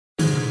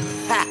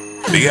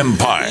The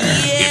Empire.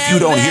 If you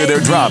don't hear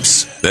their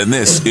drops, then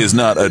this is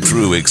not a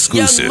true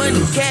exclusive. Young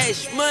money,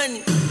 cash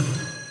money.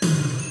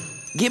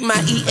 Get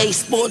my EA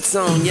Sports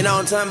on, you know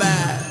what I'm talking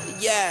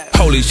about? Yeah.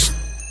 Holy sh...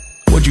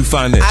 Where'd you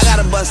find this? I got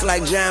a bust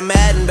like John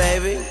Madden,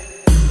 baby.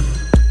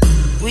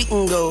 We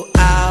can go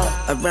all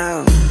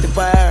around the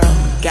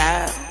world,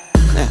 girl.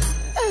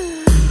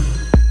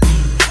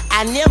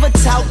 I never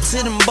talked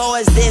to them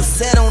boys that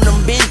sat on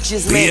them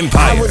benches, man.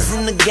 I was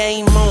in the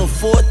game on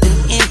 4th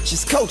and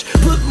inches. Coach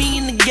put me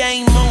in the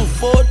game on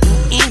 4th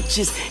and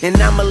inches, and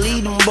I'ma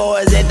lead them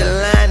boys at the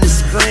line of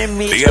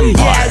scrimmage. The Empire.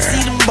 Yeah, I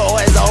see them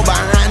boys all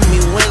behind me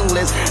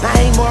winless. I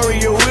ain't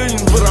Mario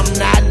Williams, but I'm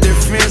not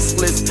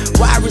defenseless.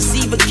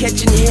 Widerecieva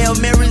catching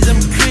hailmarys, I'm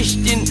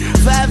Christian.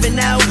 5 and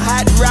out,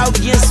 hydraul,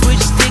 yeah,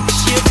 switch stick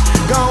shift.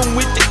 Gone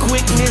with the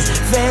quickness,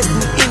 fast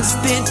and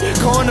instant.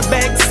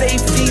 Cornerbacks,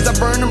 safeties, I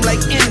burn them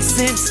like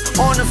incents.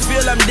 On the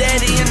field, I'm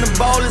daddy, and the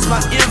ball is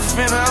my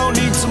infant. I don't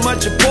need too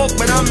much of pork,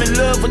 but I'm in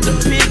love with the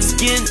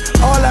pigskin.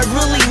 All I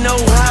really know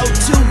how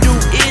to do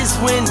is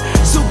win.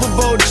 Super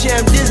Bowl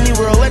champ, Disney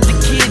World, let the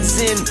kids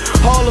in.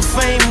 Hall of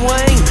Fame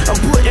Wayne, I'm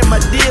putting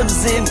my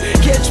dibs in.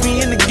 Catch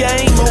me in the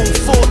game on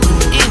 4th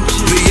and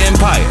inches. The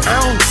Empire.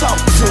 I don't talk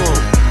to him,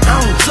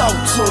 I don't talk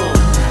to him,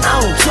 I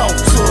don't talk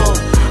to him,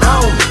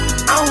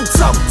 I don't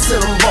talk to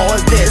them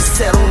boys that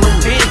sat on them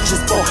benches,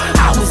 boy.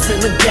 I was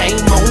in the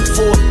game on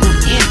 4th and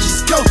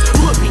inches. Go,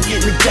 put me in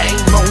the game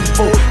on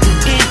 4th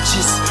and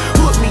inches.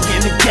 Put me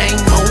in the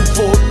game on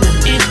 4th and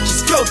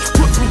inches. Go,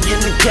 put me in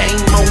the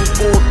game on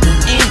 4th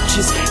and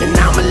inches. And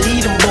I'ma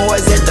lead them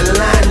boys at the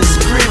line of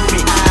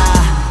scrimmage.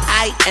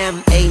 I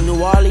am a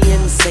New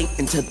Orleans Saint,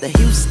 and to the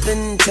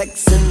Houston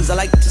Texans I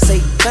like to say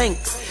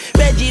thanks.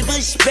 Reggie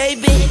Bush,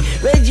 baby,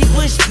 Reggie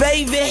Bush,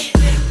 baby.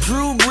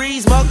 Drew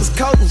Brees, Marcus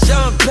Colton,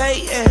 Sean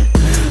Payton.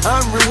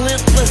 I'm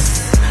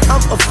relentless,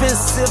 I'm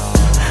offensive,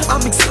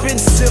 I'm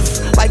expensive,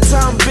 like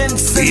Tom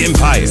Benson. The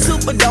Empire.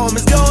 Superdome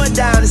is going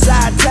down, it's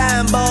our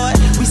time, boy.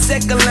 We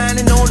second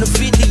lining on the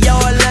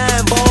 50-yard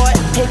line, boy.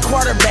 Hey,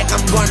 quarterback,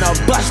 I'm gonna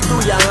bust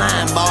through your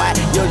line, boy.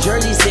 Your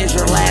jersey says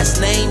your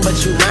last name, but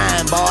you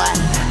mine, boy.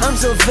 I'm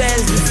so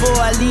fast, before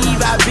I leave,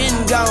 I've been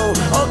gone.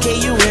 Okay,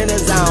 you in the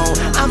zone,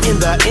 I'm in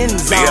the end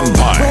zone.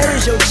 Where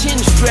is your chin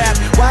strap?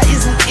 Why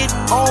isn't it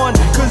on?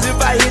 Cause if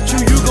I hit you,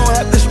 you gon'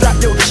 have to strap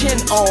your chin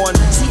on.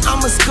 See,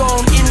 I'ma score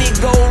on any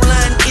goal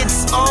line,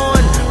 it's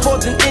on.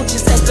 4th and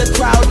inches as the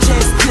crowd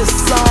chants this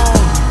song.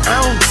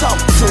 I don't talk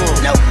to him,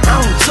 no, I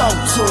don't talk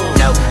to him,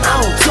 no, I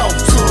don't talk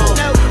to him,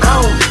 no,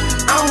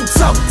 I don't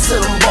talk to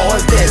them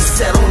boys that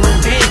sat on them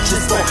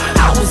benches, boy.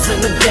 I was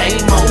in the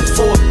game on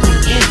 4th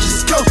and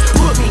inches. Go,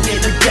 put me in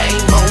the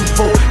game on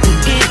 4th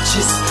and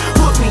inches.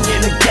 Put me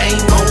in the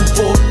game on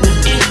 4th and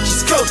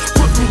inches. Go,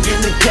 put me in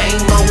the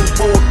game on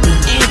 4th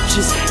and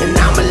inches. And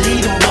I'ma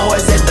lead them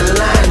boys at the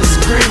line of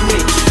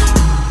scrimmage.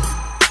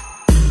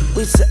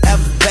 We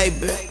forever,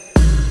 baby.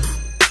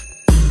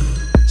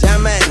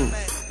 John Madden,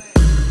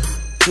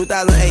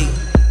 2008.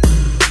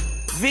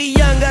 V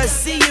Young, I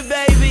see you,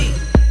 baby.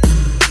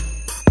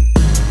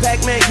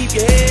 Pac-Man, keep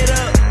your head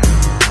up.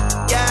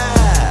 Yeah.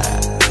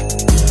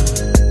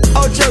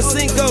 Ocho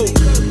Cinco,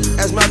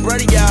 that's my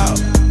brother, y'all.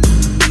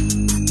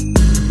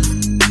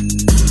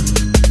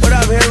 What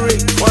up, Henry?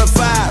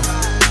 1-5.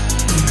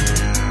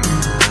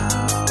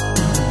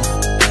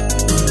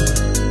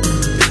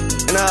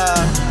 And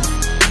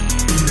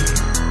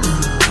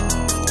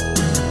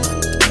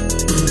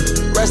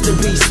rest in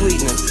peace,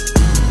 Sweetness.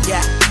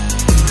 Yeah.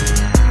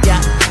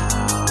 Yeah.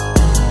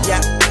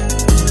 Yeah.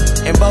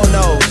 And Bo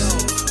knows.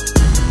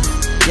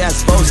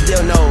 Yes, Bo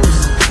still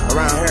knows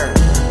around here.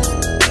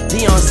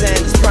 Deion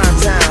Sanders, prime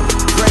time,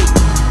 great.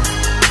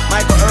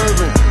 Michael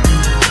Irvin,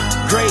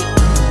 great.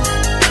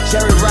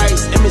 Jerry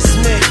Rice, Emmitt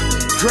Smith,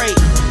 great.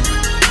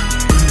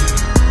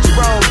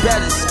 Jerome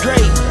Bettis,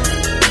 great.